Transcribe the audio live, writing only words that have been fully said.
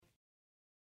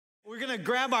We're going to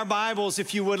grab our Bibles,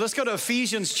 if you would. Let's go to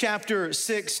Ephesians chapter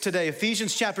 6 today.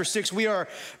 Ephesians chapter 6. We are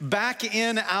back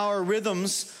in our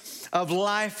Rhythms of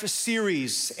Life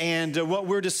series. And what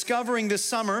we're discovering this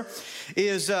summer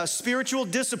is spiritual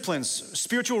disciplines,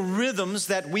 spiritual rhythms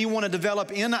that we want to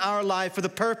develop in our life for the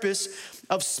purpose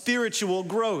of spiritual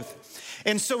growth.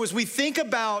 And so as we think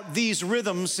about these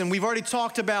rhythms, and we've already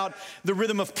talked about the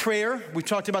rhythm of prayer, we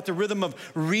talked about the rhythm of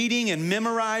reading and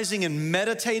memorizing and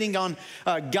meditating on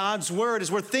God's word.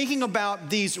 As we're thinking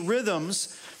about these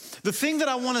rhythms, the thing that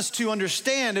I want us to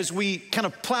understand as we kind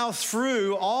of plow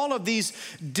through all of these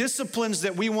disciplines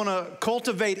that we want to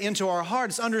cultivate into our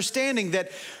hearts, understanding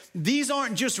that these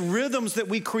aren't just rhythms that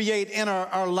we create in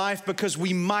our life because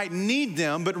we might need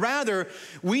them, but rather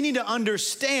we need to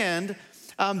understand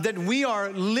that we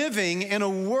are living in a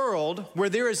world where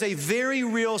there is a very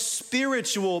real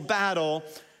spiritual battle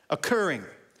occurring.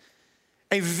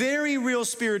 A very real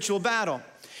spiritual battle.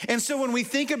 And so when we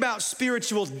think about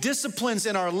spiritual disciplines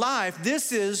in our life,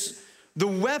 this is the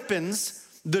weapons,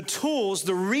 the tools,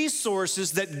 the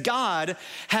resources that God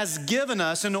has given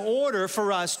us in order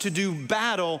for us to do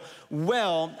battle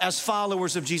well as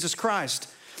followers of Jesus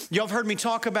Christ. Y'all have heard me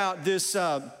talk about this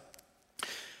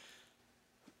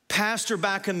pastor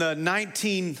back in the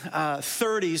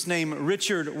 1930s named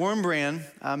Richard Wurmbrand,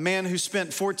 a man who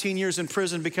spent 14 years in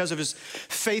prison because of his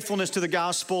faithfulness to the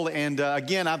gospel. And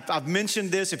again, I've mentioned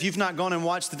this. If you've not gone and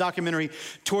watched the documentary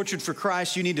Tortured for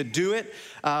Christ, you need to do it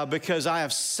because I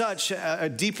have such a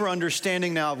deeper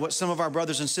understanding now of what some of our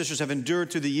brothers and sisters have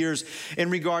endured through the years in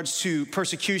regards to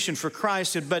persecution for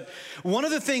Christ. But one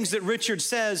of the things that Richard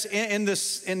says in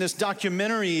this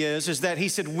documentary is that he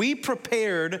said, we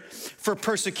prepared for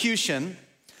persecution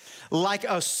like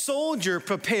a soldier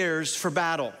prepares for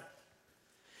battle.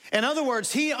 In other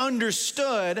words, he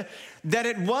understood that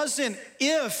it wasn't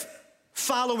if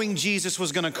following Jesus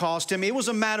was going to cost him, it was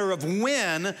a matter of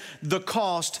when the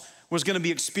cost was going to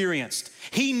be experienced.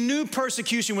 He knew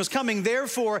persecution was coming.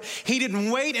 Therefore, he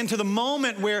didn't wait until the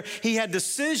moment where he had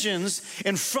decisions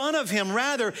in front of him.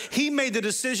 Rather, he made the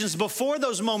decisions before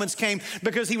those moments came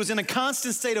because he was in a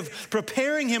constant state of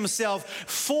preparing himself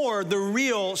for the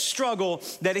real struggle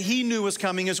that he knew was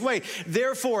coming his way.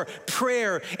 Therefore,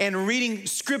 prayer and reading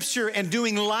scripture and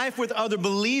doing life with other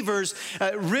believers,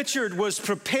 Richard was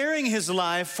preparing his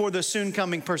life for the soon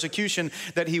coming persecution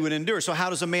that he would endure. So how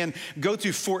does a man go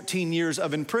through 14 years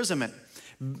of imprisonment?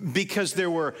 Because there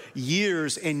were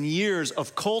years and years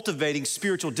of cultivating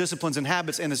spiritual disciplines and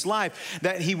habits in his life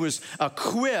that he was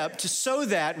equipped so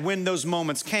that when those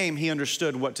moments came, he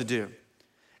understood what to do.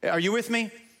 Are you with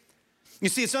me? You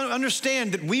see, it's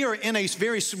understand that we are in a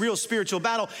very real spiritual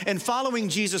battle, and following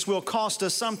Jesus will cost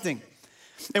us something.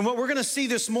 And what we're going to see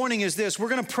this morning is this. We're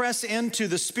going to press into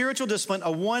the spiritual discipline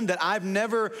of one that I've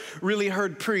never really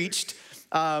heard preached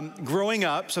growing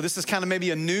up. So this is kind of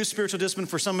maybe a new spiritual discipline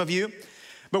for some of you.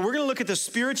 But we're going to look at the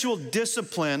spiritual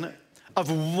discipline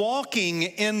of walking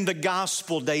in the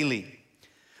gospel daily.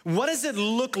 What does it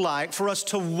look like for us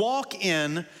to walk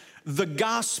in the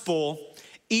gospel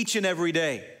each and every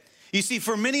day? You see,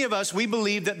 for many of us, we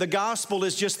believe that the gospel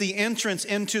is just the entrance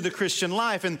into the Christian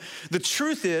life. And the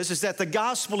truth is that the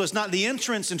gospel is not the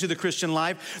entrance into the Christian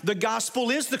life. The gospel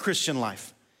is the Christian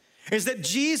life. Is that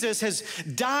Jesus has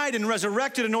died and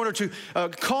resurrected in order to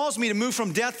cause me to move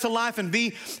from death to life and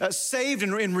be saved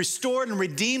and restored and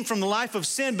redeemed from the life of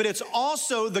sin. But it's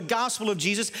also the gospel of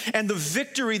Jesus, and the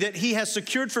victory that he has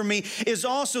secured for me is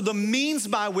also the means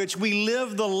by which we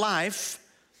live the life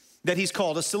that he's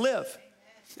called us to live.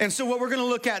 And so what we're going to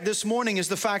look at this morning is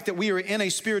the fact that we are in a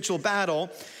spiritual battle,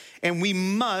 and we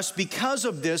must, because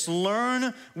of this,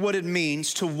 learn what it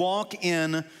means to walk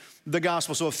in the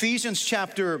gospel. So Ephesians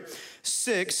chapter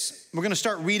 6, we're going to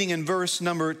start reading in verse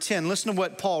number 10. Listen to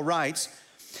what Paul writes.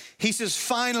 He says,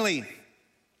 finally,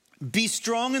 be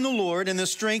strong in the Lord and the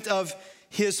strength of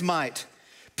his might.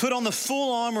 Put on the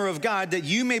full armor of God that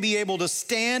you may be able to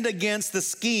stand against the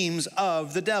schemes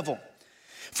of the devil.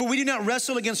 For we do not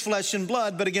wrestle against flesh and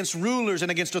blood, but against rulers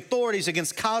and against authorities,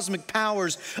 against cosmic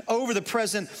powers over the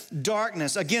present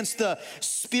darkness, against the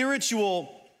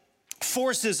spiritual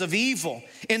forces of evil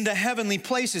in the heavenly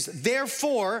places.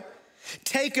 Therefore,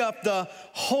 take up the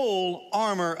whole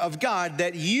armor of God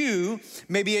that you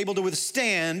may be able to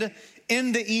withstand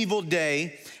in the evil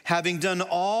day, having done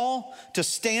all to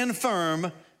stand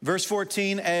firm. Verse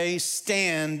 14a,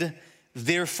 stand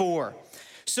therefore.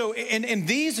 So in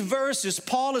these verses,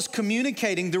 Paul is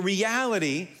communicating the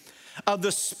reality of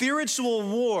the spiritual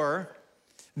war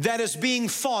that is being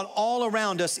fought all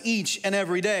around us each and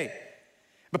every day.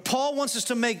 But Paul wants us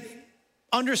to make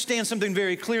understand something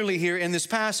very clearly here in this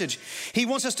passage. He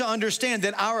wants us to understand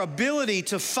that our ability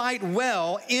to fight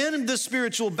well in the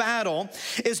spiritual battle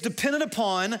is dependent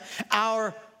upon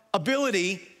our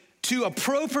ability to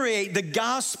appropriate the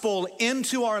gospel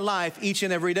into our life each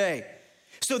and every day.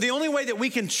 So the only way that we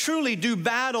can truly do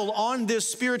battle on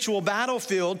this spiritual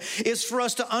battlefield is for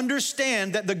us to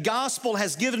understand that the gospel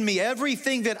has given me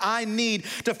everything that I need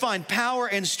to find power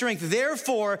and strength.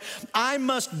 Therefore, I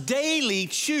must daily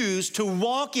choose to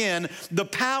walk in the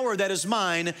power that is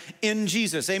mine in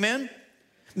Jesus. Amen?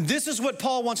 This is what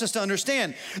Paul wants us to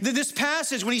understand. This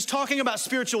passage, when he's talking about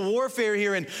spiritual warfare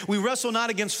here and we wrestle not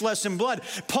against flesh and blood,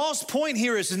 Paul's point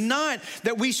here is not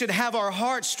that we should have our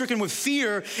hearts stricken with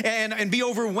fear and be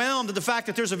overwhelmed at the fact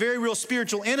that there's a very real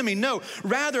spiritual enemy. No,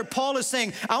 rather, Paul is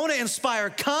saying, I want to inspire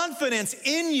confidence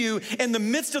in you in the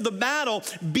midst of the battle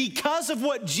because of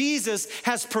what Jesus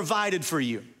has provided for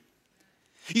you.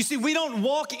 You see, we don't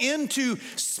walk into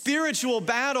spiritual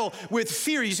battle with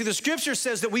fear. You see, the scripture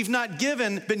says that we've not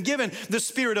been given the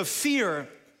spirit of fear,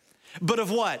 but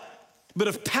of what? But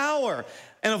of power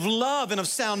and of love and of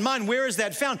sound mind. Where is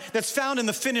that found? That's found in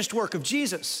the finished work of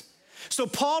Jesus. So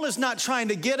Paul is not trying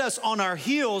to get us on our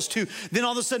heels to then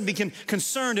all of a sudden be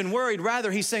concerned and worried.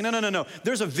 Rather, he's saying, no.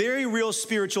 There's a very real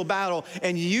spiritual battle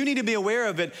and you need to be aware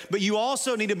of it, but you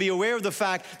also need to be aware of the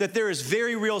fact that there is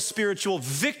very real spiritual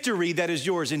victory that is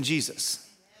yours in Jesus.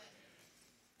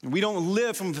 We don't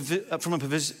live from a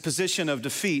position of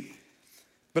defeat,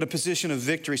 but a position of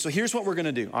victory. So here's what we're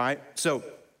gonna do, all right? So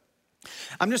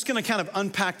I'm just gonna kind of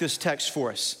unpack this text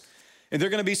for us. And there are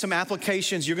going to be some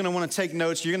applications. You're going to want to take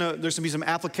notes. There's going to be some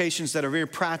applications that are very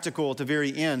practical at the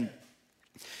very end.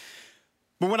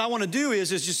 But what I want to do is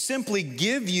just simply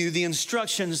give you the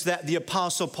instructions that the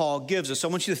Apostle Paul gives us. So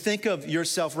I want you to think of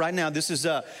yourself right now. This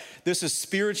is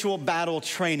spiritual battle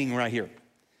training right here.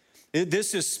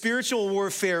 This is spiritual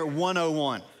warfare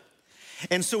 101.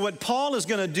 And so what Paul is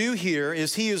going to do here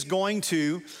is he is going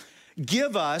to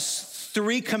give us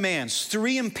 3 commands,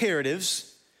 3 imperatives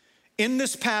in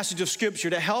this passage of scripture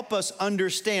to help us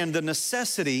understand the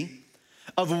necessity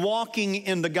of walking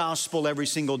in the gospel every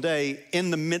single day in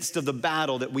the midst of the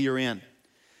battle that we are in.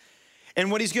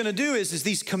 And what he's gonna do is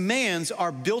these commands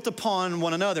are built upon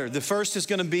one another. The first is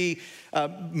gonna be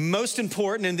most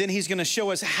important, and then he's gonna show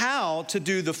us how to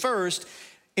do the first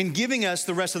in giving us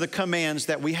the rest of the commands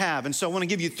that we have. And so I want to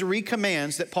give you 3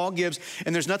 commands that Paul gives,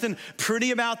 and there's nothing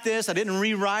pretty about this. I didn't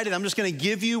rewrite it. I'm just going to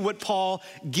give you what Paul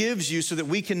gives you so that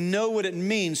we can know what it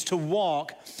means to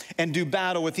walk and do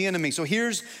battle with the enemy. So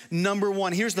here's number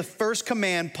 1. Here's the first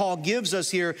command Paul gives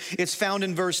us here. It's found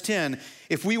in verse 10.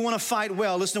 If we want to fight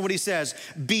well, listen to what he says.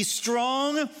 Be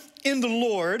strong in the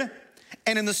Lord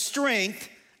and in the strength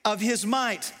of his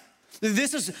might.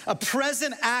 This is a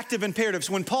present active imperative.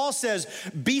 So when Paul says,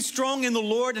 be strong in the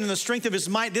Lord and in the strength of his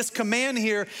might, this command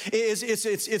here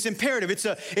it's imperative.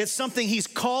 It's something he's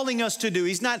calling us to do.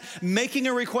 He's not making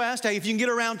a request. Hey, if you can get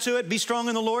around to it, be strong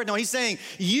in the Lord. No, he's saying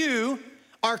you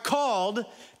are called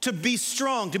to be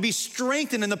strong, to be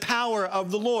strengthened in the power of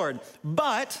the Lord.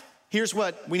 But here's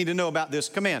what we need to know about this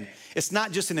command. It's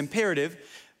not just an imperative,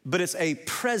 but it's a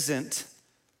present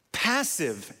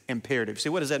passive imperative. See,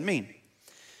 what does that mean?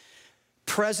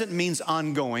 Present means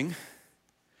ongoing.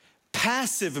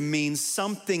 Passive means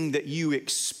something that you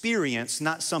experience,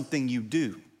 not something you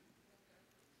do.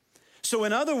 So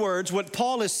in other words, what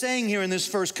Paul is saying here in this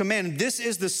first command, this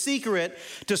is the secret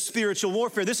to spiritual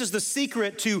warfare. This is the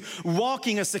secret to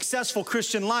walking a successful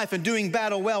Christian life and doing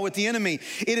battle well with the enemy.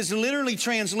 It is literally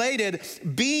translated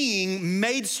being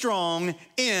made strong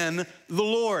in the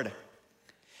Lord.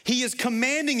 He is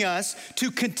commanding us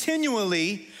to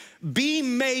continually be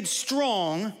made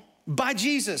strong by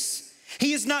Jesus.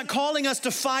 He is not calling us to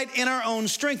fight in our own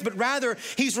strength, but rather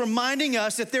he's reminding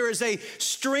us that there is a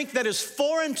strength that is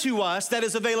foreign to us, that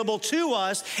is available to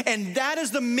us, and that is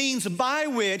the means by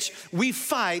which we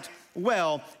fight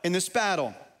well in this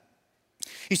battle.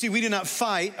 You see, we do not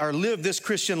fight or live this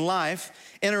Christian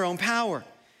life in our own power.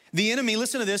 The enemy,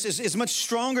 listen to this, is much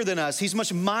stronger than us. He's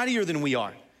much mightier than we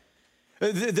are.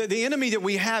 The enemy that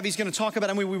we have, he's going to talk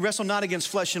about, we wrestle not against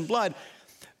flesh and blood.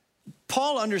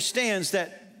 Paul understands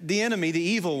that the enemy, the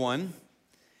evil one,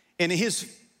 and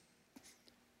his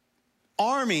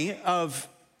army of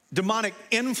demonic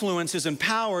influences and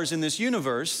powers in this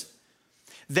universe,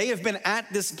 they have been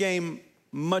at this game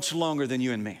much longer than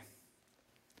you and me.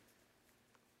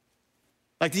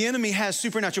 Like the enemy has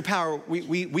supernatural power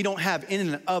we don't have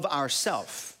in and of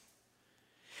ourselves.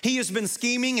 He has been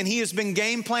scheming and he has been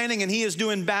game planning and he has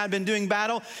been doing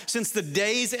battle since the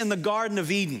days in the Garden of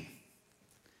Eden.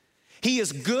 He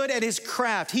is good at his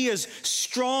craft. He is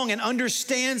strong and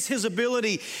understands his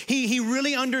ability. He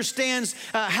really understands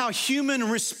how humans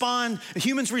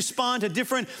respond to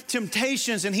different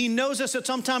temptations, and he knows us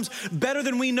sometimes better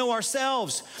than we know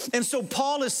ourselves. And so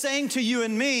Paul is saying to you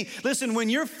and me, listen, when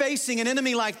you're facing an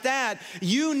enemy like that,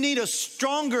 you need a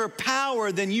stronger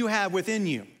power than you have within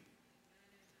you.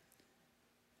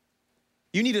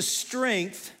 You need a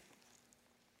strength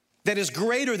that is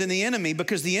greater than the enemy,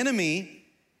 because the enemy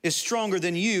is stronger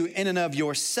than you in and of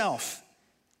yourself.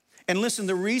 And listen,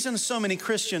 the reason so many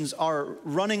Christians are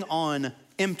running on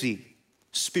empty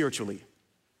spiritually,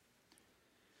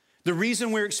 the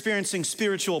reason we're experiencing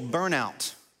spiritual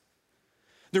burnout,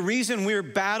 the reason we're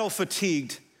battle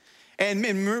fatigued, and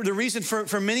the reason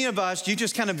for many of us, you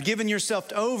just kind of given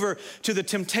yourself over to the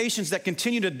temptations that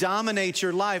continue to dominate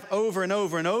your life over and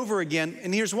over and over again.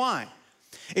 And here's why.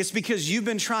 It's because you've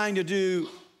been trying to do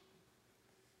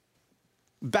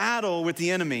battle with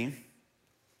the enemy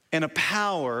and a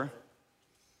power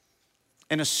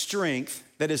and a strength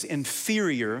that is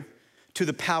inferior to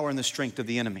the power and the strength of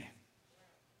the enemy.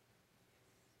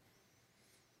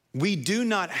 We do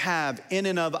not have in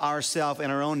and of ourselves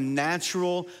and our own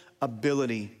natural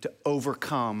ability to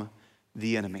overcome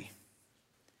the enemy.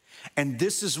 And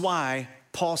this is why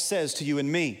Paul says to you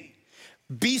and me,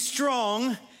 be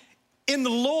strong in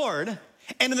the Lord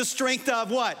and in the strength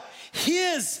of what?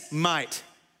 His might.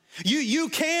 You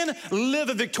can live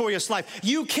a victorious life.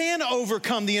 You can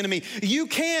overcome the enemy. You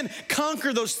can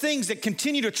conquer those things that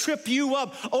continue to trip you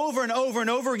up over and over and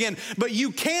over again. But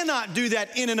you cannot do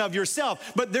that in and of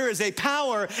yourself. But there is a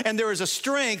power and there is a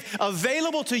strength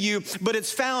available to you, but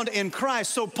it's found in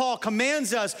Christ. So Paul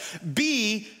commands us,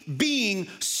 being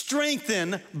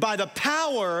strengthened by the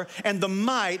power and the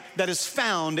might that is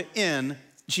found in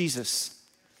Jesus.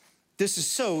 This is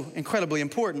so incredibly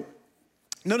important.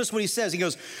 Notice what he says. He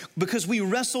goes, because we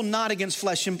wrestle not against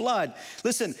flesh and blood.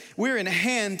 Listen, we're in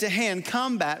hand-to-hand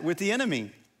combat with the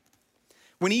enemy.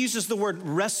 When he uses the word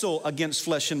wrestle against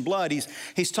flesh and blood,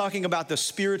 he's talking about the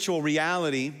spiritual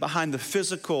reality behind the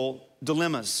physical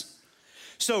dilemmas.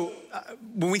 So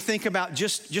when we think about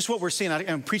just what we're seeing,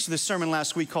 I preached this sermon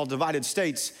last week called Divided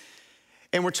States,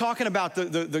 and we're talking about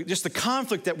just the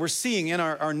conflict that we're seeing in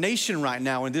our nation right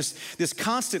now, and this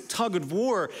constant tug of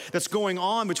war that's going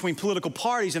on between political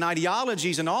parties and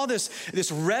ideologies and all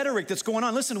this rhetoric that's going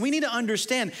on. Listen, we need to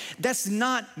understand that's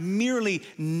not merely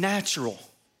natural.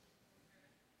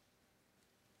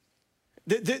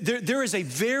 There is a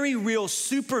very real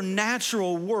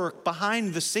supernatural work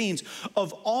behind the scenes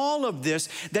of all of this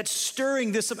that's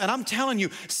stirring this up. And I'm telling you,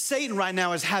 Satan right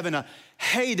now is having a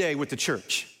heyday with the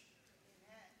church.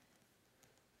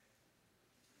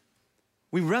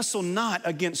 We wrestle not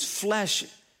against flesh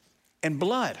and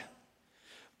blood.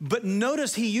 But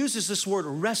notice he uses this word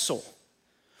wrestle.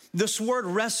 This word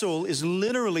wrestle is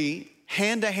literally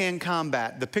hand-to-hand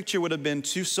combat. The picture would have been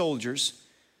two soldiers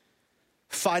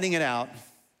fighting it out,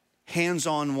 hands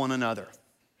on one another.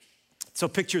 So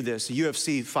picture this,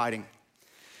 UFC fighting.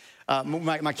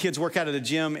 My kids work out at a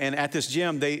gym, and at this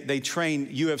gym, they train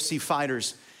UFC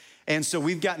fighters. And so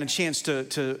we've gotten a chance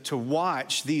to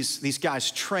watch these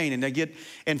guys train,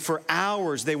 and for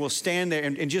hours they will stand there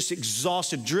and just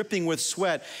exhausted, dripping with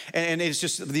sweat. And it's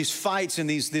just these fights and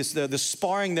the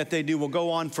sparring that they do will go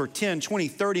on for 10, 20,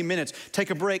 30 minutes, take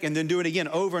a break, and then do it again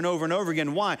over and over and over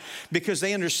again. Why? Because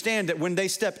they understand that when they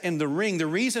step in the ring, the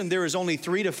reason there is only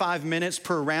 3 to 5 minutes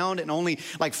per round and only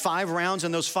like 5 rounds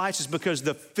in those fights is because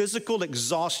the physical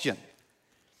exhaustion,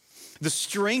 the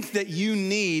strength that you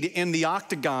need in the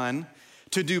octagon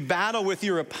to do battle with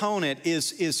your opponent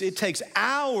is it takes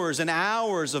hours and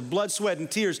hours of blood, sweat,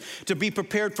 and tears to be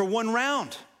prepared for one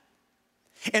round.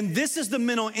 And this is the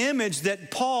mental image that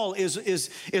Paul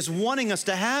is wanting us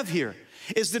to have here,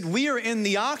 is that we are in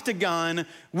the octagon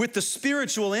with the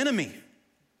spiritual enemy.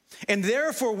 And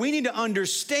therefore, we need to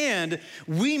understand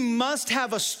we must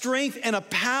have a strength and a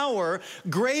power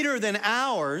greater than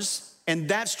ours. And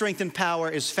that strength and power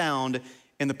is found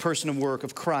in the person and work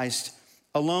of Christ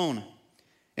alone.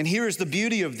 And here is the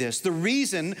beauty of this. The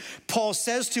reason Paul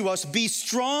says to us, be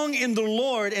strong in the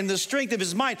Lord and the strength of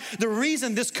his might. The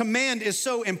reason this command is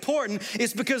so important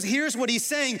is because here's what he's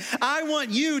saying. I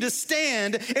want you to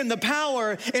stand in the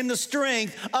power and the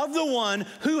strength of the one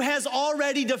who has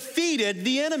already defeated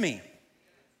the enemy.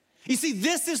 You see,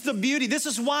 this is the beauty. This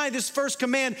is why this first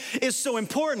command is so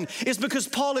important. It's because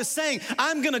Paul is saying,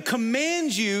 I'm going to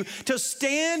command you to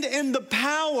stand in the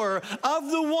power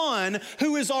of the one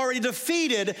who has already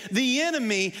defeated the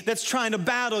enemy that's trying to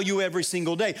battle you every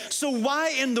single day. So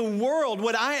why in the world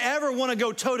would I ever want to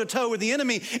go toe-to-toe with the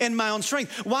enemy in my own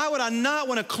strength? Why would I not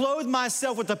want to clothe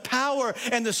myself with the power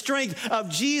and the strength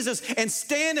of Jesus and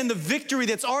stand in the victory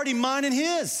that's already mine and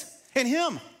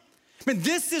him? I mean,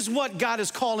 this is what God is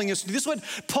calling us to do. This is what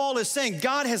Paul is saying.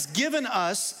 God has given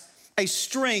us a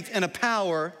strength and a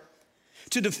power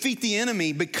to defeat the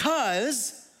enemy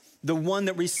because the one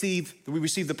that we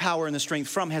receive the power and the strength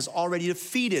from has already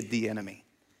defeated the enemy.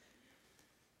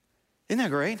 Isn't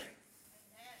that great?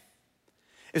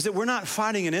 Is that we're not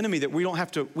fighting an enemy that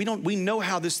we know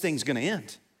how this thing's gonna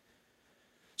end.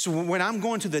 So when I'm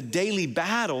going to the daily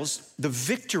battles, the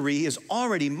victory is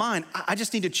already mine. I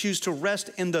just need to choose to rest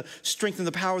in the strength and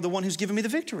the power of the one who's given me the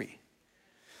victory.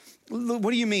 What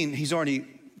do you mean he's already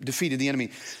defeated the enemy?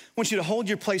 I want you to hold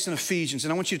your place in Ephesians,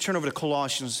 and I want you to turn over to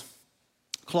Colossians.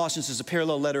 Colossians is a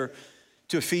parallel letter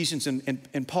to Ephesians,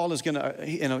 and Paul is gonna,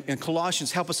 in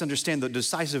Colossians, help us understand the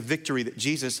decisive victory that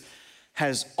Jesus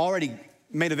has already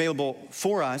made available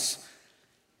for us.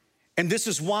 And this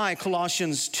is why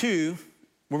Colossians 2,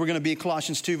 where we're gonna be in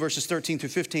Colossians 2, verses 13 through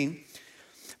 15.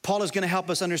 Paul is gonna help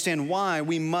us understand why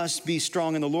we must be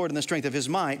strong in the Lord and the strength of his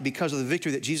might because of the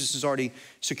victory that Jesus has already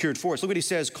secured for us. Look what he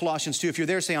says, Colossians 2. If you're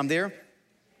there, say, I'm there.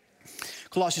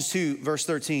 Colossians 2, verse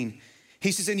 13.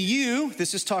 He says, and you,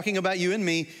 this is talking about you and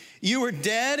me, you were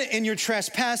dead in your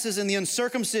trespasses and the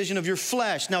uncircumcision of your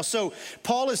flesh. Now, so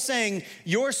Paul is saying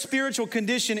your spiritual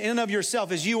condition in and of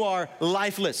yourself is you are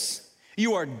lifeless.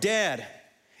 You are dead.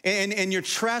 And your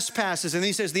trespasses, and then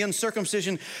he says the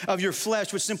uncircumcision of your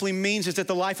flesh, which simply means is that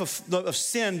the life of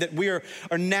sin that we are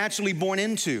naturally born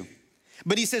into.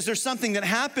 But he says there's something that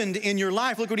happened in your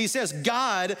life. Look what he says.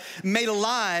 God made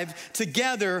alive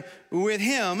together with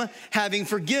him, having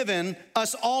forgiven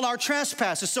us all our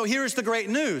trespasses. So here's the great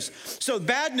news. So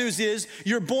bad news is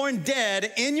you're born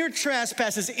dead in your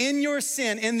trespasses, in your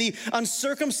sin, in the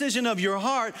uncircumcision of your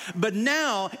heart. But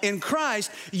now in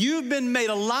Christ, you've been made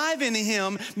alive in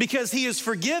him because he has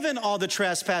forgiven all the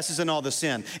trespasses and all the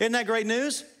sin. Isn't that great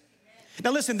news?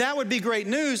 Now listen, that would be great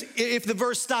news if the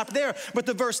verse stopped there, but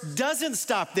the verse doesn't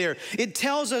stop there. It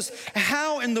tells us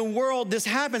how in the world this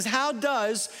happens. How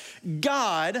does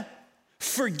God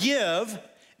forgive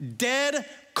dead,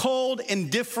 cold,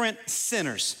 indifferent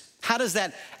sinners? How does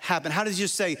that happen? How does he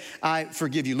just say, I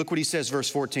forgive you? Look what he says, verse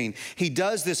 14. He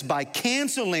does this by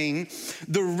canceling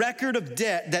the record of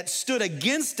debt that stood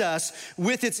against us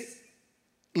with its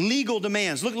legal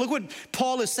demands. Look what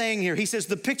Paul is saying here. He says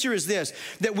the picture is this,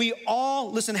 that we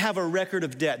all, listen, have a record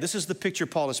of debt. This is the picture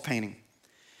Paul is painting.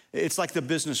 It's like the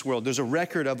business world. There's a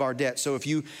record of our debt. So if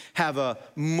you have a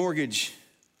mortgage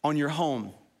on your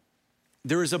home,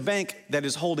 there is a bank that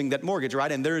is holding that mortgage,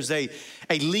 right? And there is a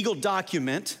legal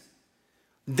document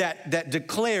that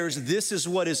declares this is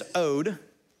what is owed.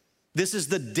 This is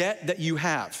the debt that you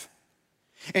have.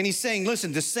 And he's saying,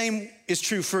 listen, the same is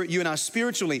true for you and I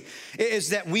spiritually, is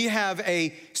that we have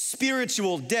a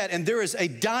spiritual debt, and there is a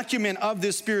document of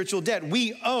this spiritual debt.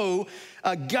 We owe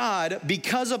God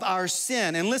because of our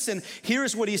sin. And listen,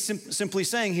 here's what he's simply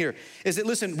saying here, is that,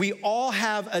 listen, we all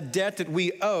have a debt that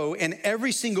we owe, and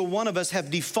every single one of us have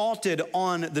defaulted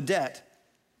on the debt.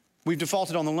 We've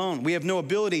defaulted on the loan. We have no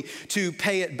ability to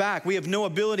pay it back. We have no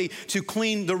ability to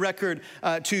clean the record,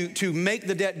 to make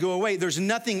the debt go away. There's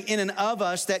nothing in and of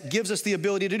us that gives us the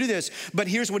ability to do this. But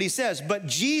here's what he says. But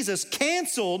Jesus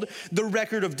canceled the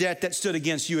record of debt that stood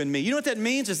against you and me. You know what that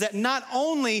means? Is that not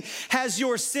only has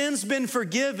your sins been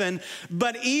forgiven,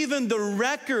 but even the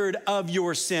record of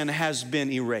your sin has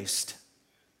been erased.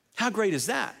 How great is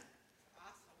that?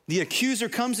 The accuser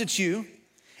comes at you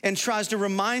and tries to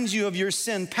remind you of your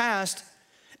sin past,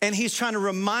 and he's trying to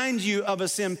remind you of a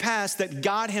sin past that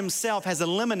God himself has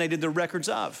eliminated the records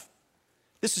of.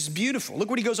 This is beautiful. Look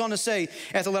what he goes on to say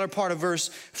at the latter part of verse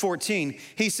 14.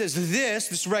 He says,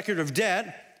 this record of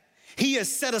debt, he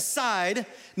has set aside,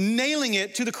 nailing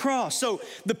it to the cross. So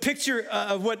the picture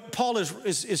of what Paul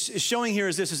is showing here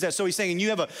is this, is that, so he's saying you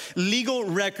have a legal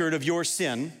record of your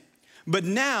sin, but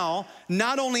now,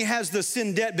 not only has the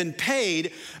sin debt been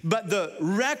paid, but the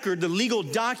record, the legal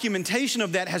documentation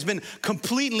of that has been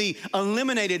completely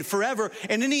eliminated forever.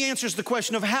 And then he answers the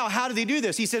question of how. How did he do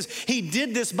this? He says he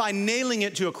did this by nailing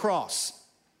it to a cross.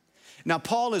 Now,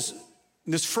 Paul is,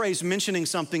 this phrase, mentioning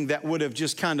something that would have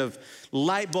just kind of,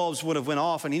 light bulbs would have went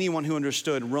off on anyone who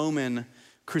understood Roman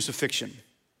crucifixion.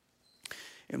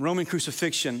 In Roman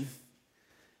crucifixion,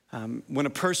 when a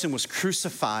person was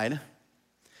crucified,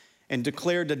 and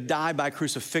declared to die by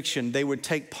crucifixion, they would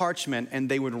take parchment and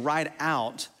they would write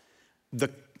out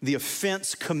the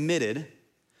offense committed,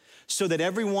 so that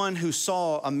everyone who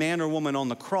saw a man or woman on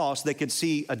the cross, they could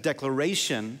see a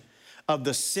declaration of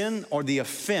the sin or the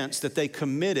offense that they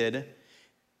committed,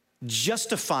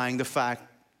 justifying the fact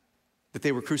that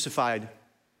they were crucified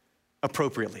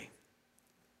appropriately.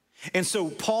 And so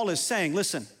Paul is saying,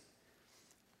 listen,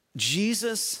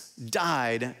 Jesus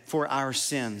died for our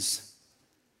sins.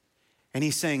 And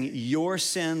he's saying, your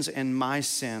sins and my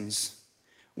sins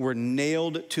were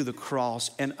nailed to the cross.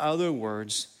 In other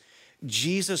words,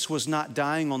 Jesus was not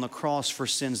dying on the cross for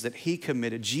sins that he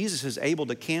committed. Jesus is able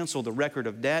to cancel the record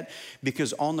of debt,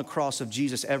 because on the cross of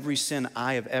Jesus, every sin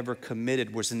I have ever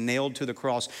committed was nailed to the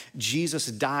cross. Jesus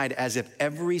died as if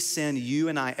every sin you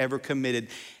and I ever committed,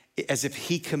 as if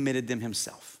he committed them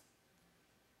himself.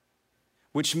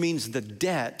 Which means the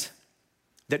debt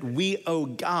that we owe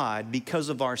God because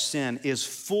of our sin is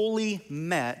fully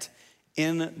met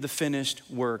in the finished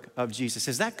work of Jesus.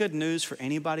 Is that good news for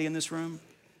anybody in this room?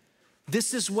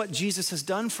 This is what Jesus has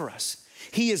done for us.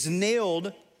 He has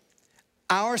nailed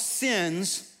our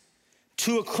sins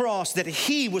to a cross that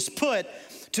he was put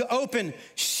to open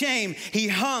shame. He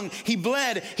hung, he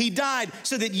bled, he died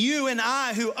so that you and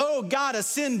I, who owe God a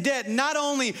sin debt, not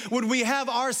only would we have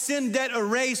our sin debt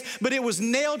erased, but it was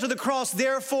nailed to the cross.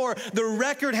 Therefore, the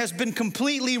record has been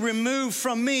completely removed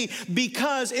from me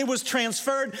because it was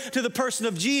transferred to the person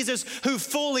of Jesus, who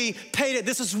fully paid it.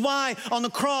 This is why on the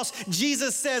cross,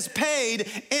 Jesus says, paid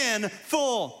in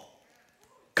full.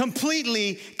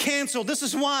 Completely canceled. This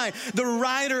is why the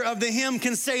writer of the hymn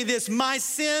can say this: my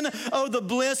sin, oh, the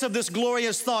bliss of this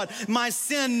glorious thought. My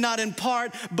sin, not in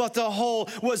part, but the whole,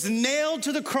 was nailed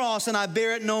to the cross, and I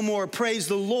bear it no more. Praise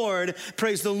the Lord,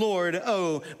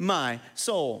 oh, my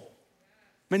soul.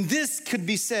 And this could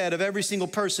be said of every single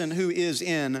person who is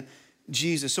in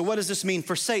Jesus. So what does this mean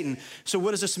for Satan? So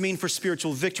what does this mean for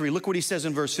spiritual victory? Look what he says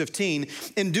in verse 15.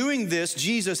 In doing this,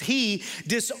 Jesus, he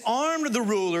disarmed the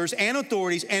rulers and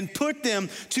authorities and put them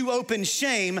to open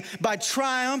shame by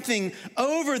triumphing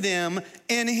over them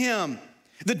in him.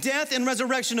 The death and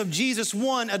resurrection of Jesus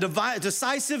won a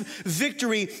decisive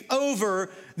victory over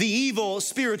the evil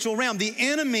spiritual realm. The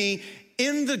enemy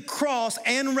in the cross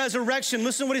and resurrection,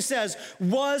 listen to what he says,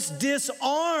 was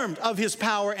disarmed of his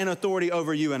power and authority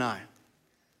over you and I.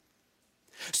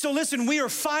 So listen, we are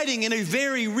fighting in a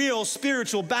very real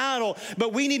spiritual battle,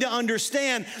 but we need to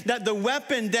understand that the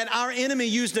weapon that our enemy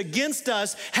used against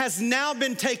us has now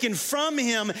been taken from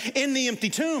him in the empty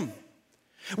tomb.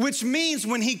 Which means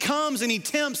when he comes and he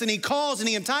tempts and he calls and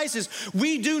he entices,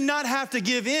 we do not have to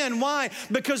give in. Why?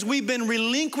 Because we've been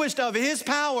relinquished of his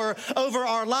power over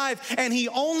our life, and he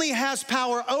only has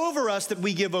power over us that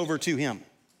we give over to him.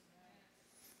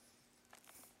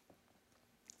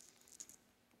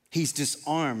 He's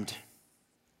disarmed.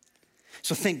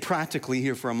 So think practically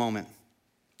here for a moment.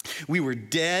 We were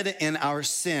dead in our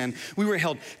sin. We were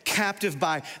held captive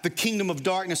by the kingdom of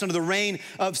darkness under the reign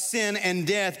of sin and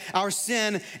death. Our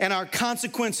sin and our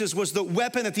consequences was the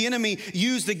weapon that the enemy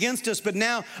used against us. But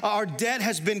now our debt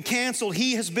has been canceled.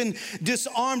 He has been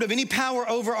disarmed of any power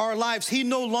over our lives. He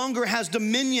no longer has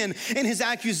dominion, and his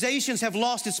accusations have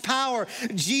lost its power.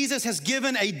 Jesus has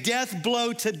given a death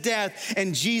blow to death,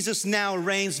 and Jesus now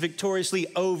reigns victoriously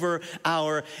over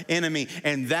our enemy.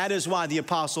 And that is why the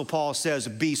Apostle Paul says,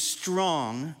 be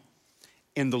strong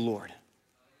in the Lord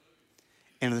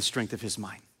and in the strength of his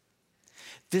might.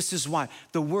 This is why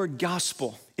the word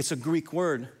gospel, it's a Greek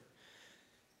word.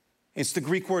 It's the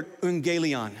Greek word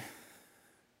euangelion.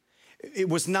 It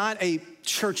was not a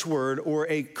church word or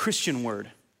a Christian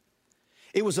word.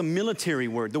 It was a military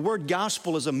word. The word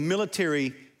gospel is a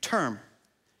military term,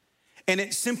 and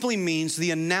it simply means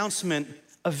the announcement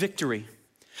of victory.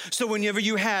 So whenever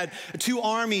you had two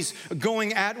armies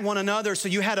going at one another, so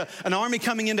you had an army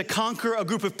coming in to conquer a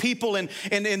group of people, and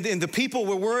the people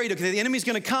were worried, okay, the enemy's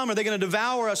gonna come, are they gonna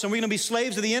devour us, and we're gonna be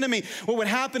slaves of the enemy? What would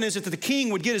happen is that the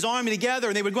king would get his army together,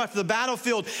 and they would go out to the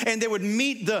battlefield, and they would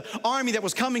meet the army that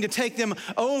was coming to take them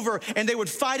over, and they would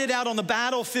fight it out on the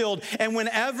battlefield. And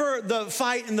whenever the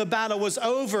fight and the battle was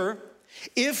over,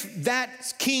 if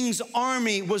that king's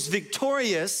army was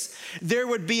victorious, there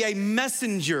would be a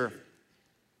messenger.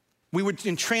 We would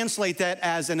translate that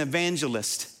as an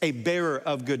evangelist, a bearer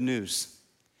of good news.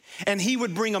 And he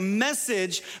would bring a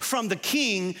message from the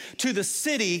king to the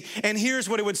city. And here's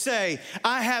what it would say: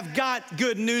 I have got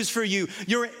good news for you.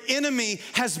 Your enemy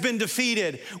has been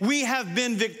defeated. We have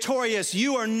been victorious.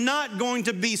 You are not going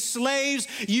to be slaves.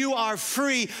 You are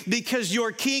free because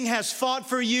your king has fought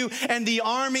for you and the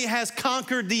army has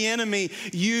conquered the enemy.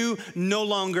 You no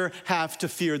longer have to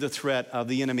fear the threat of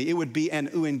the enemy. It would be an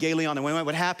euangelion. And when it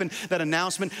would happen, that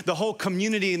announcement, the whole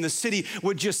community in the city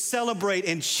would just celebrate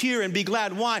and cheer and be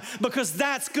glad. Why? Because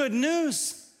that's good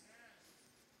news.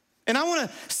 And I want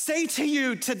to say to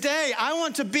you today, I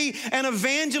want to be an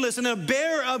evangelist and a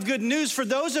bearer of good news for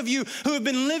those of you who have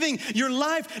been living your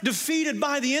life defeated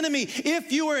by the enemy.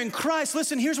 If you are in Christ,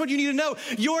 listen, here's what you need to know.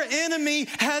 Your enemy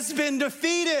has been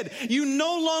defeated. You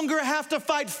no longer have to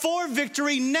fight for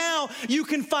victory. Now you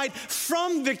can fight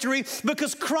from victory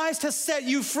because Christ has set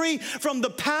you free from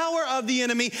the power of the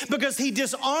enemy because he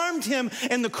disarmed him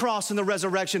in the cross and the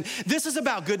resurrection. This is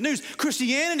about good news.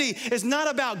 Christianity is not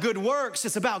about good works.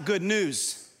 It's about good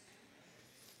news.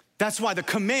 That's why the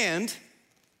command,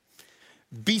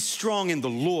 be strong in the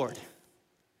Lord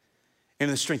and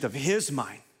in the strength of his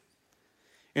might,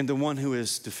 and the one who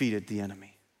has defeated the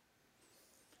enemy.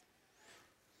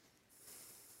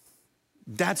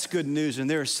 That's good news. And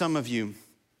there are some of you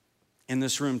in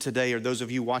this room today, or those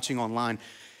of you watching online,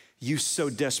 you so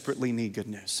desperately need good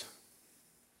news.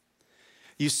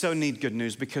 You so need good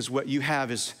news because what you have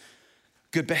is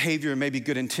good behavior and maybe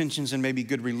good intentions and maybe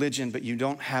good religion, but you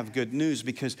don't have good news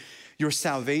because your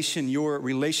salvation, your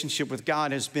relationship with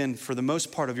God has been, for the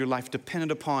most part of your life, dependent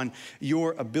upon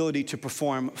your ability to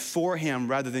perform for him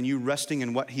rather than you resting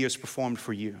in what he has performed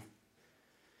for you. And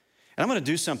I'm gonna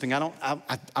do something. I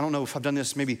don't know if I've done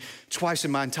this maybe twice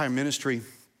in my entire ministry,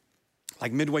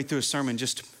 like midway through a sermon,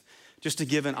 just to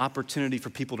give an opportunity for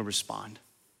people to respond.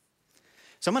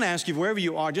 So I'm gonna ask you, wherever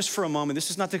you are, just for a moment,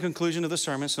 this is not the conclusion of the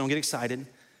sermon, so don't get excited.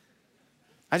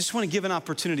 I just wanna give an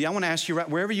opportunity. I wanna ask you, right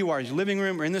wherever you are, in your living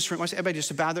room or in this room, I want everybody just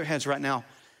to bow their heads right now.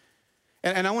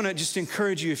 And I wanna just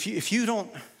encourage you, if you don't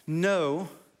know,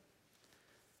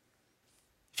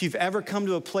 if you've ever come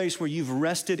to a place where you've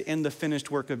rested in the finished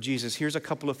work of Jesus, here's a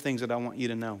couple of things that I want you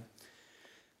to know.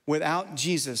 Without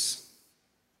Jesus,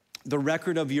 the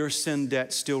record of your sin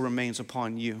debt still remains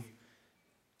upon you.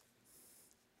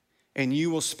 And you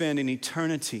will spend an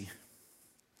eternity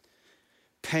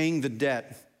paying the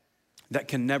debt that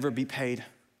can never be paid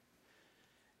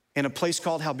in a place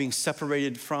called hell, being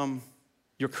separated from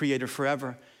your Creator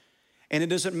forever. And it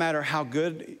doesn't matter how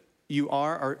good you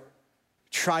are or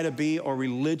try to be or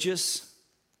religious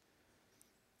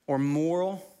or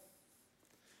moral.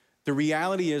 The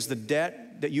reality is the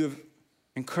debt that you have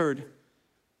incurred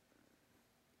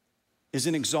is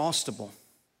inexhaustible.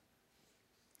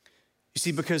 You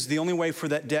see, because the only way for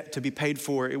that debt to be paid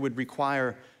for, it would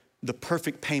require the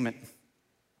perfect payment,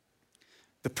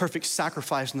 the perfect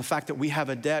sacrifice. And the fact that we have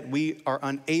a debt, we are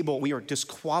unable, we are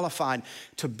disqualified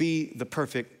to be the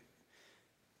perfect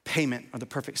payment or the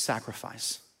perfect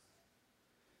sacrifice.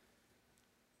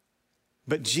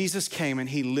 But Jesus came and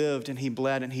he lived and he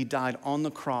bled and he died on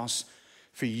the cross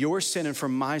for your sin and for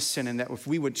my sin, and that if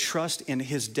we would trust in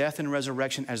his death and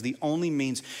resurrection as the only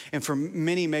means, and for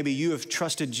many, maybe you have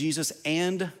trusted Jesus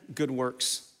and good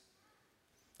works.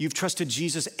 You've trusted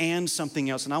Jesus and something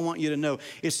else, and I want you to know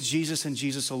it's Jesus and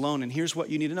Jesus alone. And here's what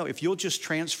you need to know. If you'll just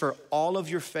transfer all of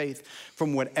your faith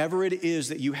from whatever it is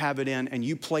that you have it in, and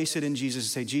you place it in Jesus and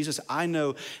say, Jesus, I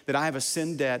know that I have a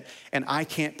sin debt and I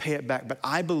can't pay it back, but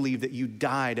I believe that you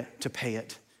died to pay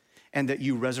it, and that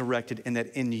you resurrected, and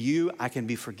that in you I can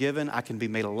be forgiven, I can be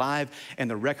made alive, and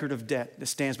the record of debt that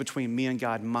stands between me and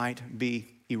God might be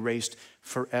erased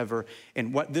forever.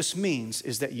 And what this means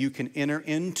is that you can enter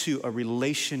into a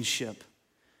relationship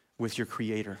with your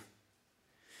Creator.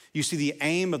 You see, the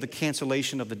aim of the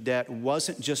cancellation of the debt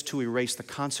wasn't just to erase the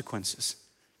consequences,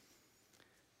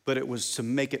 but it was to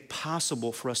make it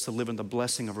possible for us to live in the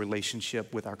blessing of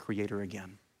relationship with our Creator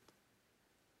again.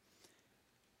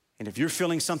 And if you're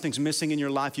feeling something's missing in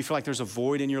your life, you feel like there's a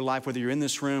void in your life, whether you're in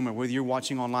this room or whether you're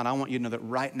watching online, I want you to know that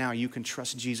right now you can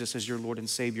trust Jesus as your Lord and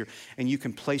Savior, and you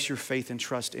can place your faith and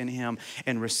trust in him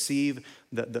and receive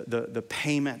the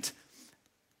payment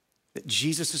that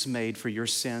Jesus has made for your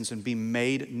sins and be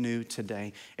made new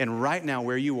today. And right now,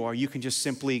 where you are, you can just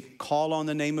simply call on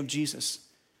the name of Jesus.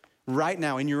 Right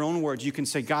now, in your own words, you can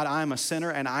say, God, I'm a sinner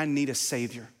and I need a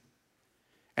Savior.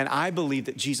 And I believe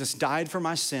that Jesus died for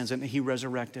my sins and he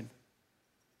resurrected.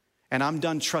 And I'm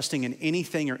done trusting in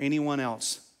anything or anyone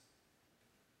else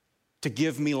to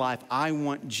give me life. I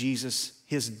want Jesus,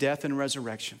 his death and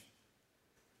resurrection,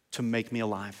 to make me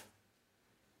alive.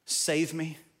 Save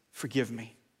me, forgive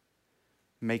me,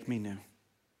 make me new.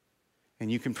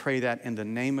 And you can pray that in the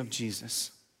name of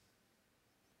Jesus.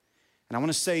 And I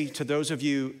want to say to those of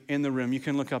you in the room, you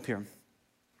can look up here.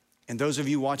 And those of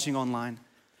you watching online,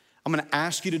 I'm going to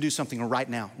ask you to do something right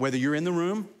now, whether you're in the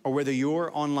room or whether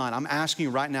you're online. I'm asking you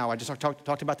right now. I just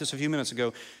talked about this a few minutes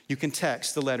ago. You can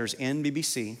text the letters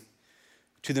NBBC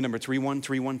to the number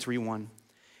 313131.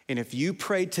 And if you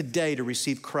prayed today to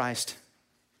receive Christ,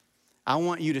 I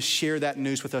want you to share that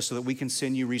news with us so that we can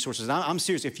send you resources. I'm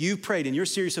serious. If you prayed and you're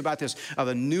serious about this, of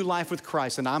a new life with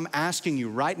Christ, and I'm asking you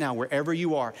right now, wherever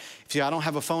you are, if you say, I don't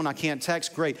have a phone, I can't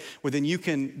text, great. Well, then you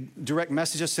can direct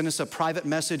message us, send us a private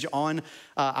message on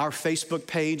our Facebook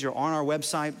page or on our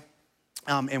website,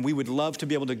 and we would love to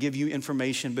be able to give you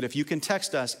information. But if you can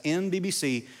text us in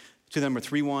BBC to the number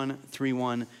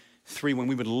 313131,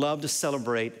 we would love to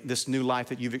celebrate this new life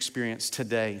that you've experienced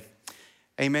today.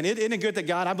 Amen. Isn't it good that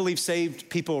God, I believe, saved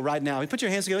people right now? Put your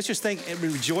hands together. Let's just thank and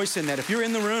rejoice in that. If you're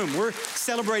in the room, we're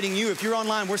celebrating you. If you're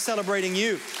online, we're celebrating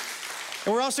you.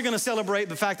 And we're also going to celebrate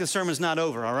the fact the sermon's not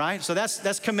over, all right? So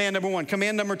that's command number one.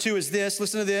 Command number two is this.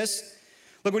 Listen to this.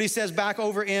 Look what he says back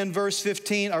over in verse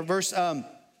 15 or verse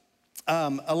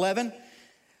 11.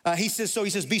 He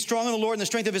says, be strong in the Lord and the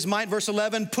strength of his might. Verse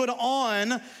 11, put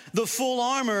on the full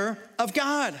armor of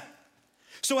God.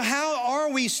 So how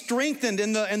are we strengthened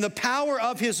in the power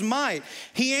of his might?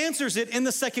 He answers it in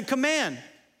the second command.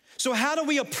 So how do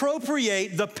we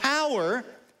appropriate the power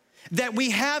that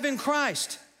we have in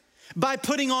Christ? By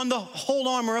putting on the whole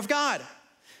armor of God,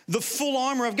 the full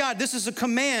armor of God. This is a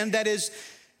command that is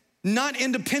not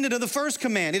independent of the first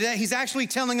command. He's actually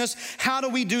telling us how do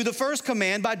we do the first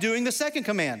command by doing the second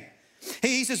command.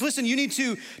 He says, listen, you need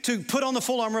to put on the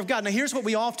full armor of God. Now, here's what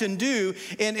we often do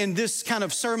in this kind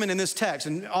of sermon, in this text.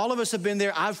 And all of us have been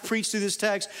there. I've preached through this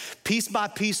text piece by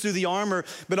piece through the armor.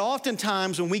 But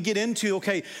oftentimes when we get into,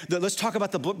 let's talk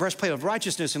about the breastplate of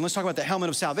righteousness, and let's talk about the helmet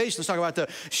of salvation. Let's talk about the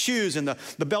shoes and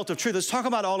the belt of truth. Let's talk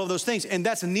about all of those things. And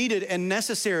that's needed and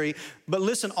necessary. But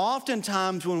listen,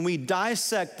 oftentimes when we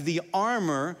dissect the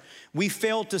armor, we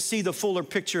fail to see the fuller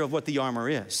picture of what the armor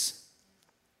is.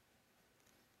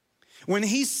 When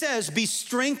he says, be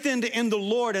strengthened in the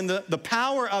Lord and the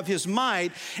power of his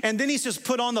might, and then he says,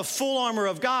 put on the full armor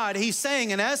of God, he's saying,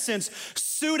 in essence,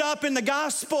 suit up in the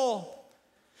gospel.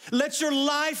 Let your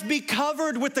life be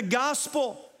covered with the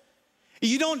gospel.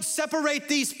 You don't separate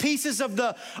these pieces of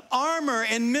the armor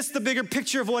and miss the bigger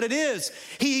picture of what it is.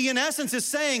 He, in essence, is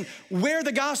saying, wear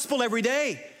the gospel every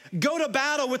day. Go to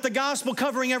battle with the gospel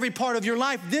covering every part of your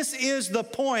life. This is the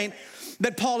point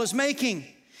that Paul is making.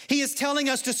 He is telling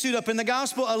us to suit up in the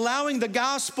gospel, allowing the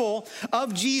gospel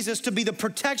of Jesus to be the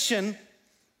protection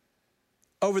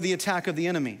over the attack of the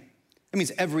enemy. That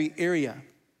means every area,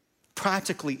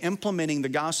 practically implementing the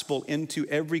gospel into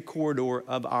every corridor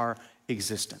of our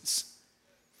existence.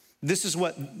 This is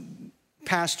what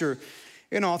pastor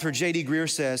and author J.D. Greear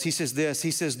says. He says this,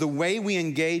 he says, the way we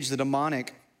engage the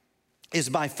demonic is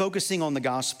by focusing on the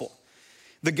gospel.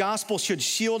 The gospel should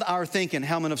shield our thinking,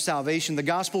 helmet of salvation. The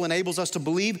gospel enables us to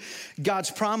believe God's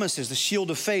promises, the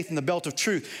shield of faith and the belt of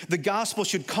truth. The gospel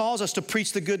should cause us to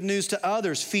preach the good news to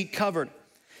others, feet covered.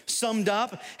 Summed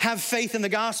up, have faith in the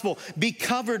gospel. Be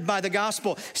covered by the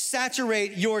gospel.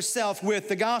 Saturate yourself with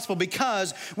the gospel,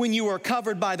 because when you are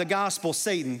covered by the gospel,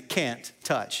 Satan can't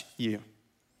touch you.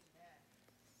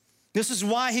 This is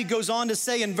why he goes on to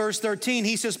say in verse 13,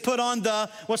 he says, put on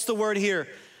what's the word here?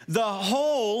 The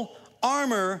whole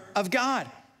armor of God.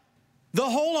 The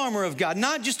whole armor of God,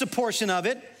 not just a portion of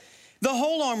it. The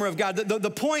whole armor of God.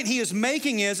 The point he is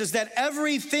making is that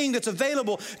everything that's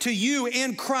available to you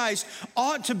in Christ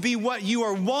ought to be what you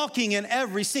are walking in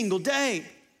every single day.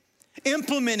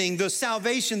 Implementing the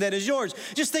salvation that is yours.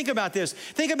 Just think about this.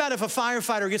 Think about if a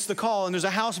firefighter gets the call and there's a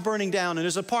house burning down and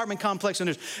there's an apartment complex and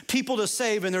there's people to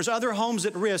save and there's other homes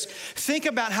at risk. Think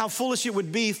about how foolish it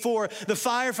would be for the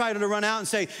firefighter to run out and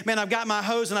say, man, I've got my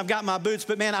hose and I've got my boots,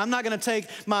 but man, I'm not gonna take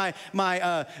my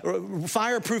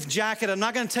fireproof jacket. I'm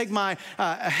not gonna take my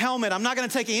helmet. I'm not gonna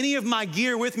take any of my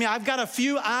gear with me. I've got a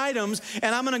few items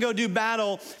and I'm gonna go do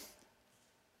battle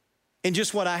in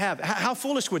just what I have. How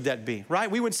foolish would that be,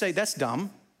 right? We would say, that's dumb.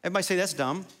 Everybody say, that's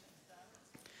dumb.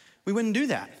 We wouldn't do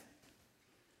that.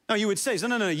 No, you would say,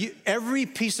 no. Every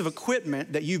piece of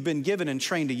equipment that you've been given and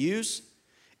trained to use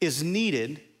is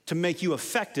needed to make you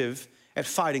effective at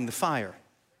fighting the fire.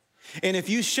 And if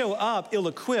you show up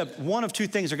ill-equipped, one of two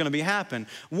things are gonna happen.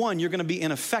 One, you're gonna be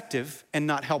ineffective and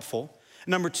not helpful.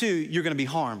 Number two, you're gonna be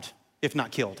harmed, if not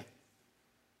killed.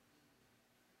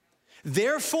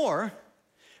 Therefore,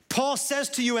 Paul says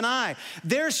to you and I,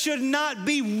 there should not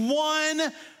be one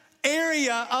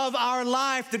area of our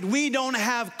life that we don't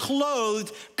have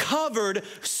clothed, covered,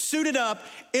 suited up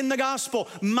in the gospel.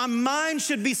 My mind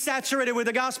should be saturated with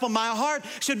the gospel. My heart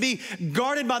should be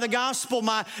guarded by the gospel.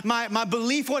 My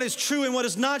belief, what is true and what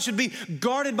is not, should be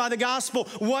guarded by the gospel.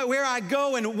 Where I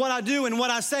go and what I do and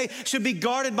what I say should be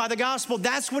guarded by the gospel.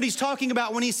 That's what he's talking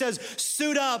about when he says,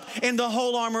 suit up in the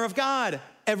whole armor of God.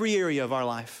 Every area of our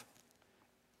life.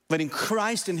 Letting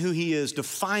Christ and who he is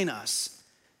define us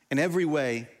in every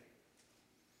way.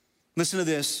 Listen to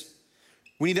this.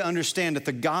 We need to understand that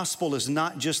the gospel is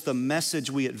not just the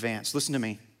message we advance. Listen to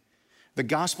me. The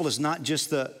gospel is not just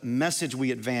the message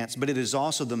we advance, but it is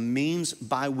also the means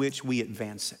by which we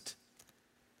advance it.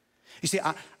 You see,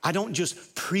 I don't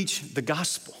just preach the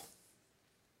gospel.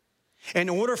 In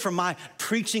order for my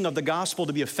preaching of the gospel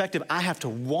to be effective, I have to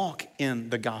walk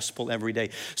in the gospel every day.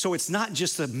 So it's not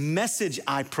just the message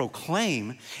I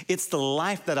proclaim, it's the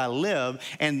life that I live,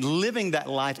 and living that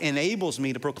life enables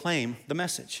me to proclaim the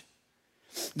message.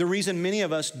 The reason many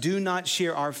of us do not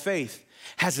share our faith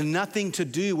has nothing to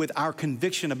do with our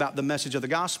conviction about the message of the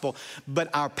gospel, but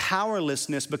our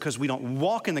powerlessness because we don't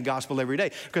walk in the gospel every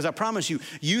day. Because I promise you,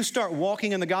 you start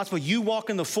walking in the gospel, you walk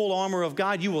in the full armor of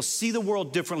God, you will see the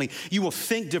world differently, you will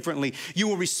think differently, you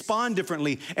will respond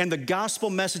differently, and the gospel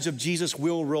message of Jesus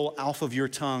will roll off of your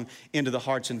tongue into the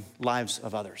hearts and lives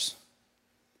of others.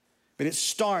 But it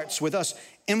starts with us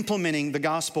implementing the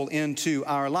gospel into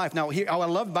our life. Now, here, what I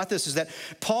love about this is that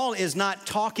Paul is not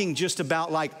talking just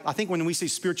about, like, I think when we see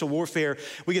spiritual warfare,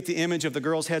 we get the image of the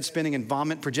girl's head spinning and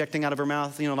vomit projecting out of her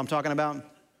mouth. You know what I'm talking about?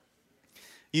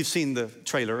 You've seen the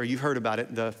trailer, or you've heard about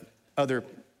it. The other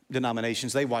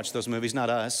denominations, they watch those movies, not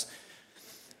us.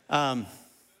 That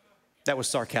was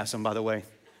sarcasm, by the way,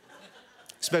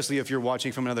 especially if you're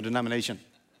watching from another denomination.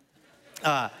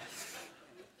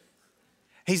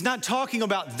 He's not talking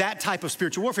about that type of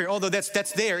spiritual warfare, although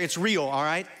that's there, it's real, all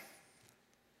right?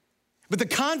 But the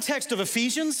context of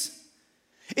Ephesians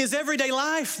is everyday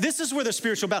life. This is where the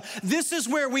spiritual battle, this is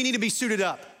where we need to be suited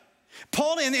up.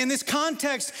 Paul, in this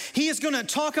context, he is gonna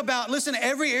talk about, listen,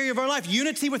 every area of our life,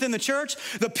 unity within the church,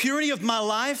 the purity of my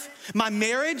life, my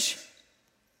marriage,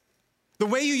 the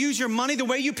way you use your money, the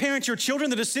way you parent your children,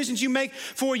 the decisions you make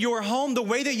for your home, the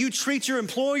way that you treat your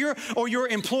employer or your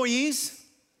employees.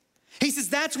 He says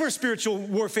that's where spiritual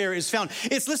warfare is found.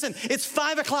 It's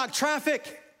 5 o'clock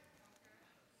traffic.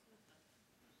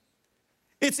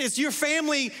 It's your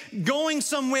family going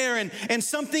somewhere and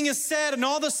something is said, and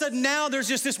all of a sudden now there's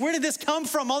just this, where did this come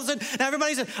from? All of a sudden now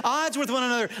everybody's at odds with one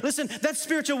another. Listen, that's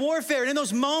spiritual warfare. And in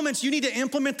those moments, you need to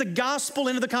implement the gospel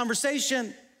into the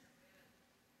conversation.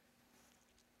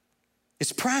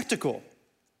 It's practical.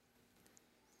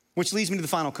 Which leads me to the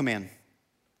final command.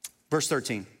 Verse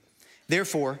 13.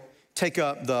 Therefore, take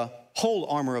up the whole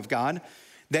armor of God,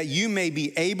 that you may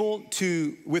be able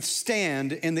to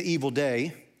withstand in the evil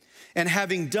day, and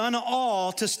having done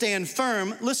all to stand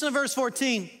firm. Listen to verse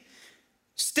 14.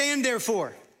 Stand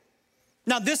therefore.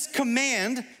 Now this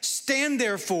command, stand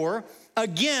therefore,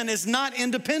 again, is not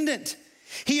independent.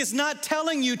 He is not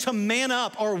telling you to man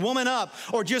up or woman up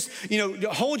or just,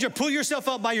 pull yourself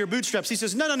up by your bootstraps. He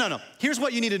says, no. Here's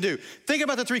what you need to do. Think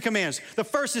about the 3 commands. The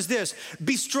first is this: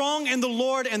 be strong in the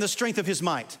Lord and the strength of his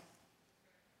might.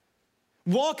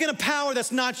 Walk in a power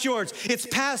that's not yours. It's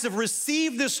passive.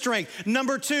 Receive this strength.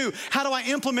 Number 2, how do I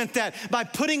implement that? By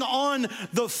putting on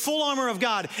the full armor of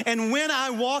God. And when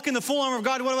I walk in the full armor of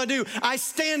God, what do? I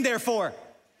stand therefore.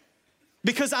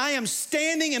 Because I am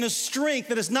standing in a strength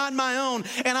that is not my own,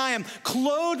 and I am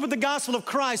clothed with the gospel of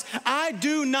Christ, I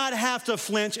do not have to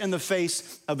flinch in the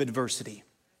face of adversity.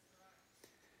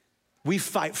 We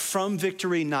fight from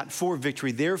victory, not for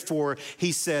victory. Therefore,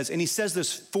 he says, and he says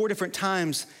this 4 different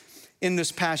times in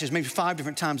this passage, maybe 5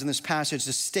 different times in this passage,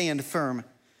 to stand firm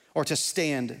or to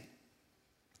stand.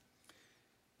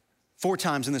 4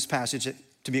 times in this passage,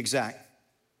 to be exact.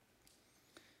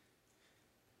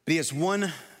 But he has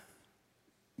one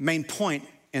main point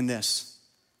in this.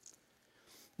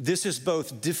 This is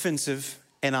both defensive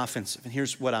and offensive. And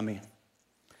here's what I mean.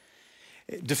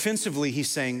 Defensively, he's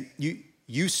saying,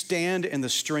 you stand in the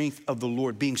strength of the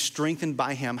Lord, being strengthened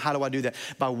by him. How do I do that?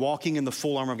 By walking in the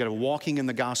full armor of God, walking in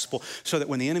the gospel, so that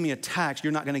when the enemy attacks,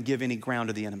 you're not gonna give any ground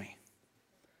to the enemy.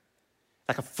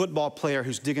 Like a football player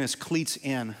who's digging his cleats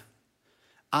in.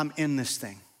 I'm in this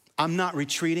thing. I'm not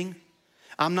retreating.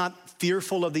 I'm not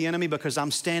fearful of the enemy because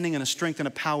I'm standing in a strength and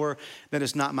a power that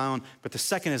is not my own. But the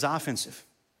second is offensive.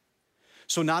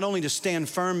 So not only to stand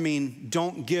firm mean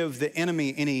don't give the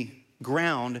enemy any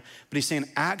ground, but he's saying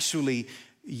actually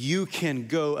you can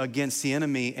go against the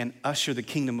enemy and usher the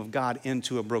kingdom of God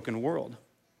into a broken world.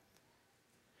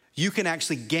 you can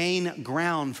actually gain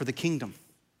ground for the kingdom,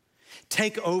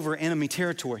 take over enemy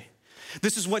territory.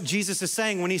 This is what Jesus is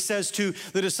saying when he says to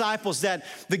the disciples that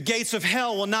the gates of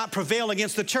hell will not prevail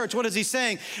against the church. What is he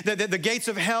saying? That the gates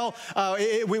of hell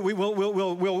we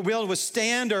will be able to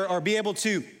withstand or be able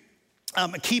to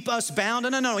keep us bound?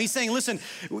 No. He's saying, listen,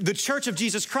 the church of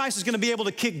Jesus Christ is going to be able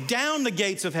to kick down the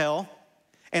gates of hell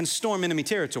and storm enemy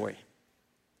territory.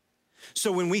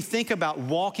 So when we think about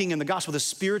walking in the gospel, the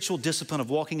spiritual discipline of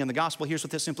walking in the gospel, here's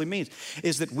what this simply means,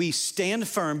 is that we stand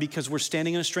firm because we're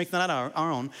standing in a strength not our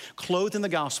own, clothed in the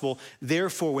gospel.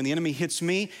 Therefore, when the enemy hits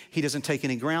me, he doesn't take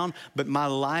any ground, but my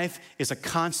life is a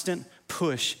constant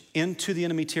push into the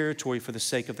enemy territory for the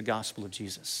sake of the gospel of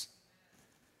Jesus.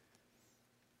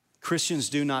 Christians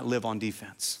do not live on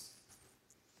defense.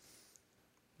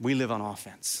 We live on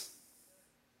offense.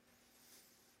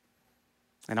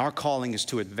 And our calling is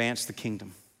to advance the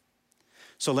kingdom.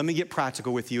 So let me get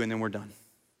practical with you and then we're done.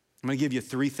 I'm gonna give you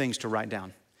 3 things to write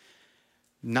down.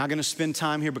 Not gonna spend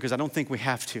time here because I don't think we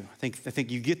have to. I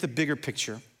think you get the bigger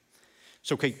picture.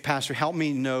 So, okay, Pastor, help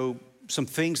me know some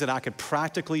things that I could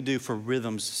practically do for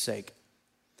rhythm's sake.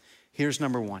 Here's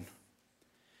number 1.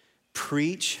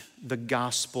 Preach the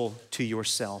gospel to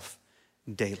yourself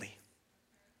daily.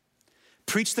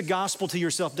 Preach the gospel to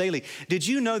yourself daily. Did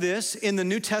you know this? In the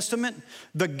New Testament,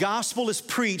 the gospel is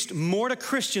preached more to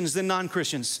Christians than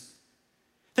non-Christians.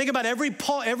 Think about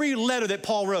every letter that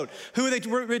Paul wrote. Who are they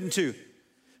written to?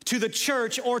 To the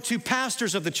church or to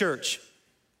pastors of the church.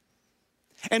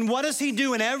 And what does he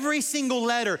do in every single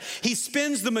letter? He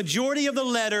spends the majority of the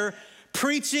letter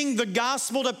preaching the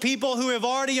gospel to people who have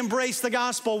already embraced the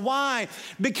gospel. Why?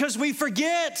 Because we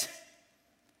forget.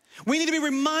 We need to be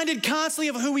reminded constantly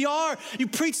of who we are. You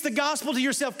preach the gospel to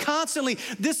yourself constantly.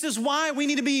 This is why we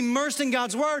need to be immersed in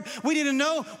God's word. We need to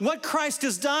know what Christ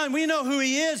has done. We need to know who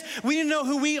he is. We need to know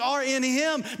who we are in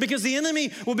him, because the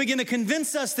enemy will begin to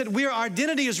convince us that our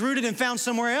identity is rooted and found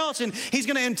somewhere else, and he's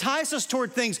going to entice us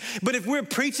toward things. But if we're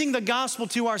preaching the gospel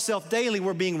to ourselves daily,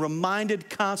 we're being reminded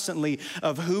constantly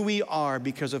of who we are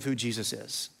because of who Jesus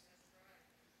is.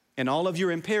 And all of your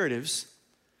imperatives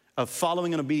of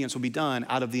following and obedience will be done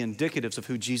out of the indicatives of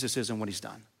who Jesus is and what he's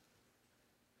done.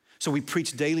 So we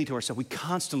preach daily to ourselves. We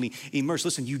constantly immerse.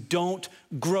 Listen, you don't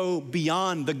grow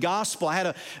beyond the gospel. I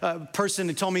had a person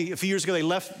who told me a few years ago they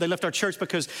left our church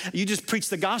because you just preach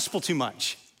the gospel too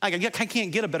much. I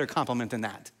can't get a better compliment than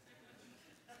that.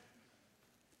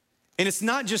 And it's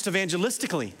not just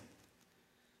evangelistically.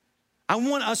 I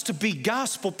want us to be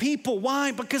gospel people.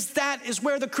 Why? Because that is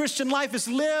where the Christian life is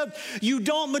lived. You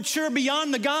don't mature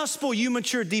beyond the gospel. You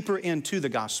mature deeper into the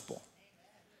gospel.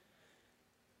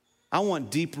 I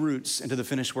want deep roots into the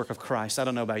finished work of Christ. I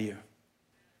don't know about you.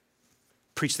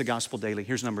 Preach the gospel daily.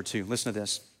 Here's number 2. Listen to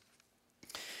this.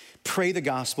 Pray the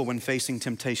gospel when facing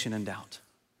temptation and doubt.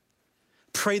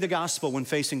 Pray the gospel when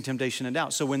facing temptation and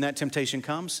doubt. So when that temptation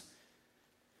comes,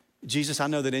 Jesus, I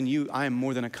know that in you I am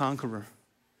more than a conqueror,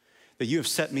 that you have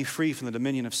set me free from the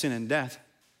dominion of sin and death.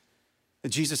 That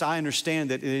Jesus, I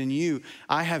understand that in you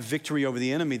I have victory over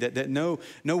the enemy, that no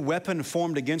weapon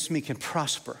formed against me can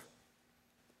prosper.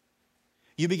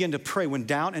 You begin to pray. When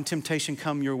doubt and temptation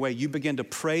come your way, you begin to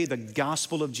pray the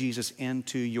gospel of Jesus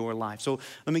into your life. So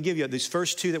let me give you these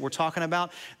first 2 that we're talking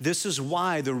about. This is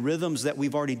why the rhythms that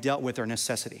we've already dealt with are a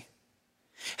necessity.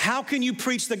 How can you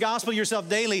preach the gospel yourself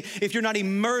daily if you're not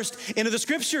immersed into the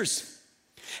scriptures?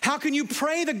 How can you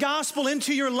pray the gospel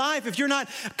into your life if you're not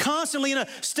constantly in a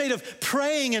state of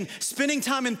praying and spending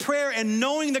time in prayer and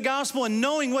knowing the gospel and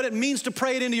knowing what it means to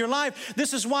pray it into your life?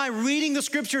 This is why reading the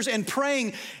scriptures and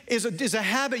praying is a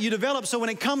habit you develop. So when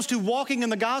it comes to walking in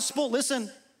the gospel, listen,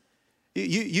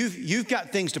 you've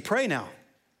got things to pray now.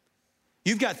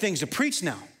 You've got things to preach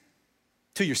now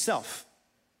to yourself.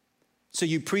 So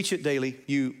you preach it daily.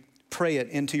 You pray it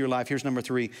into your life. Here's number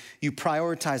 3. You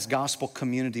prioritize gospel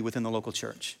community within the local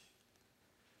church.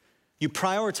 You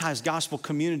prioritize gospel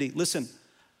community. Listen,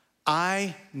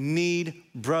 I need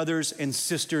brothers and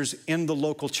sisters in the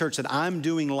local church that I'm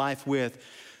doing life with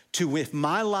to, if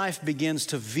my life begins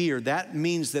to veer, that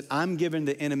means that I'm giving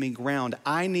the enemy ground.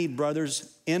 I need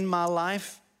brothers in my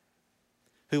life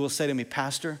who will say to me,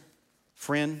 Pastor,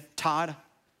 friend, Todd,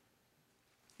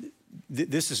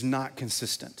 this is not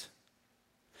consistent.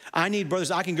 I need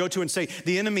brothers I can go to and say,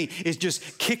 the enemy is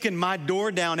just kicking my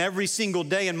door down every single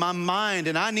day in my mind,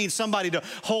 and I need somebody to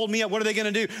hold me up. What are they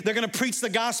gonna do? They're gonna preach the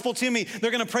gospel to me.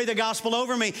 They're gonna pray the gospel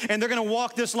over me, and they're gonna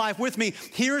walk this life with me.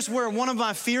 Here's where one of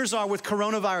my fears are with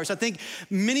coronavirus. I think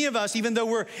many of us, even though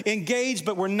we're engaged,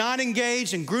 but we're not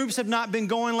engaged, and groups have not been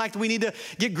going like we need to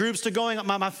get groups to going.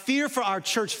 My fear for our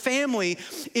church family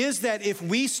is that if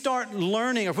we start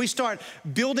learning, if we start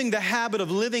building the habit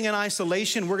of living in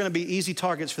isolation, we're gonna be easy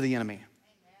targets for the enemy.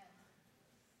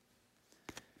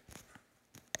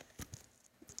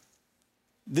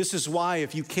 This is why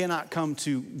if you cannot come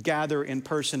to gather in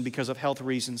person because of health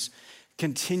reasons,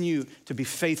 continue to be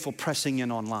faithful pressing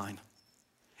in online.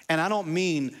 And I don't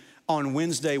mean on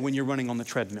Wednesday when you're running on the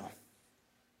treadmill.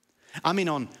 I mean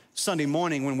on Sunday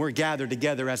morning when we're gathered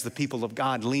together as the people of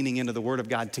God, leaning into the Word of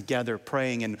God together,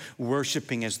 praying and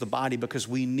worshiping as the body, because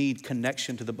we need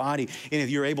connection to the body. And if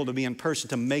you're able to be in person,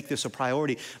 to make this a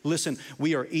priority. Listen,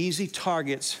 we are easy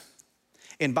targets.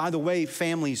 And by the way,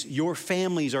 families, your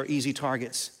families are easy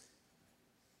targets.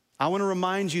 I want to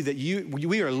remind you that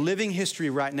we are living history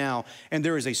right now, and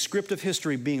there is a script of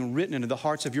history being written into the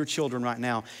hearts of your children right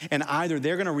now. And either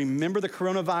they're going to remember the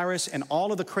coronavirus and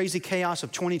all of the crazy chaos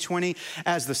of 2020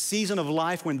 as the season of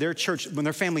life when their church, when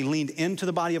their family leaned into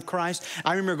the body of Christ.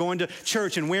 I remember going to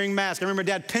church and wearing masks. I remember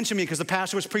Dad pinching me because the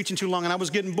pastor was preaching too long and I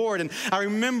was getting bored. And I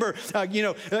remember,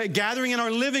 gathering in our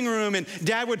living room, and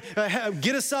Dad would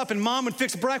get us up and Mom would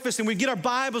fix breakfast, and we'd get our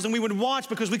Bibles and we would watch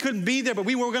because we couldn't be there, but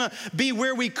we were going to be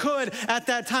where we could at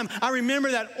that time. I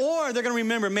remember that. Or they're going to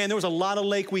remember, man, there was a lot of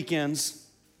lake weekends,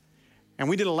 and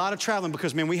we did a lot of traveling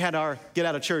because, man, we had our get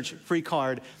out of church free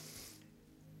card.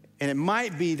 And it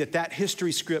might be that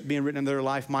history script being written in their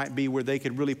life might be where they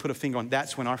could really put a finger on,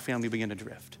 that's when our family began to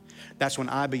drift. That's when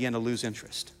I began to lose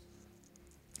interest.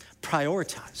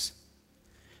 Prioritize.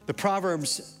 The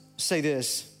Proverbs say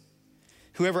this: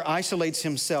 whoever isolates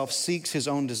himself seeks his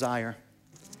own desire.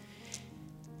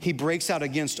 He breaks out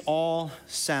against all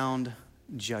sound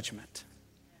judgment.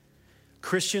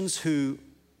 Christians who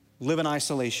live in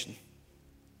isolation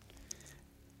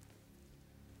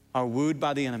are wooed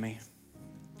by the enemy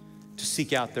to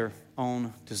seek out their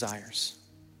own desires.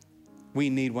 We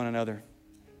need one another.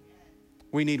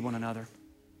 We need one another.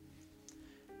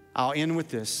 I'll end with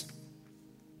this.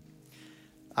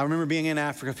 I remember being in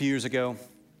Africa a few years ago,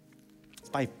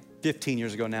 probably 15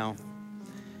 years ago now,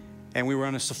 and we were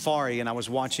on a safari, and I was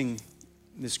watching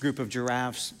this group of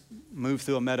giraffes move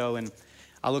through a meadow, and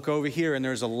I look over here, and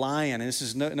there's a lion, and this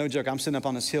is no joke. I'm sitting up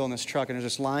on this hill in this truck, and there's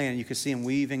this lion. You could see him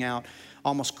weaving out,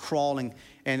 almost crawling,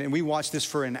 and we watched this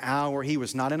for an hour. He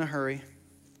was not in a hurry,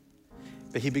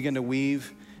 but he began to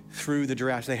weave through the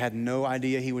giraffes. They had no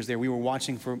idea he was there. We were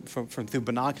watching from through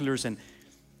binoculars, and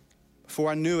before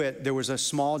I knew it, there was a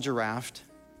small giraffe,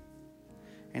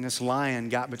 and this lion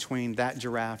got between that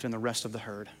giraffe and the rest of the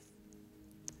herd.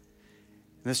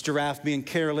 And this giraffe, being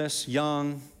careless,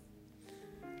 young,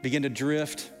 began to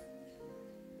drift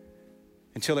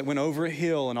until it went over a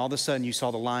hill, and all of a sudden you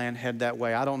saw the lion head that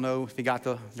way. I don't know if he got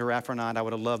the giraffe or not. I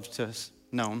would have loved to have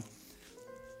known.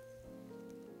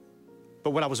 But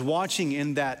what I was watching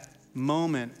in that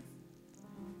moment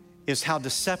is how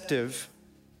deceptive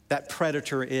that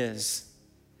predator is,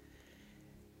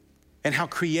 and how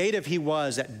creative he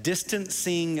was at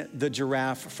distancing the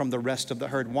giraffe from the rest of the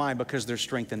herd. Why? Because there's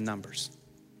strength in numbers.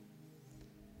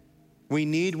 We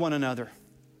need one another.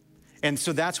 And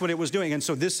so that's what it was doing. And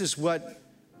so this is what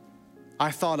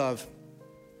I thought of.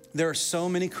 There are so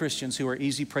many Christians who are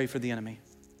easy prey for the enemy,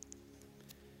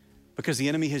 because the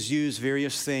enemy has used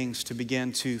various things to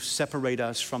begin to separate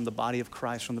us from the body of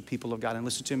Christ, from the people of God. And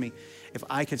listen to me, if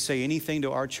I could say anything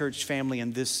to our church family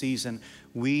in this season,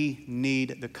 we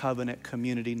need the covenant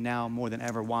community now more than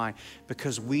ever. Why?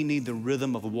 Because we need the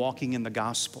rhythm of walking in the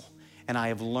gospel. And I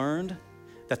have learned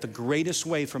that the greatest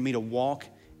way for me to walk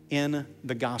in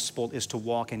the gospel is to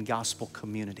walk in gospel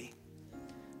community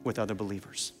with other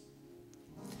believers.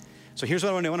 So here's what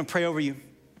I want to do. I want to pray over you,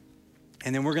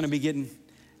 and then we're going to be getting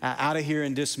out of here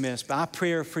and dismissed. But my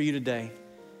prayer for you today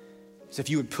is if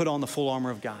you would put on the full armor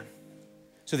of God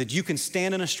so that you can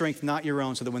stand in a strength not your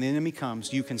own, so that when the enemy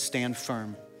comes, you can stand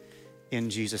firm in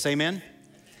Jesus. Amen?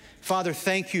 Father,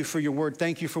 thank you for your word.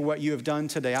 Thank you for what you have done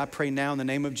today. I pray now in the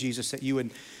name of Jesus that you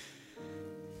would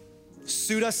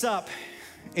suit us up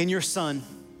in your Son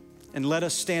and let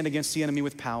us stand against the enemy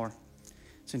with power.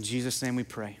 It's in Jesus' name we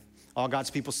pray. All God's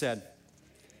people said,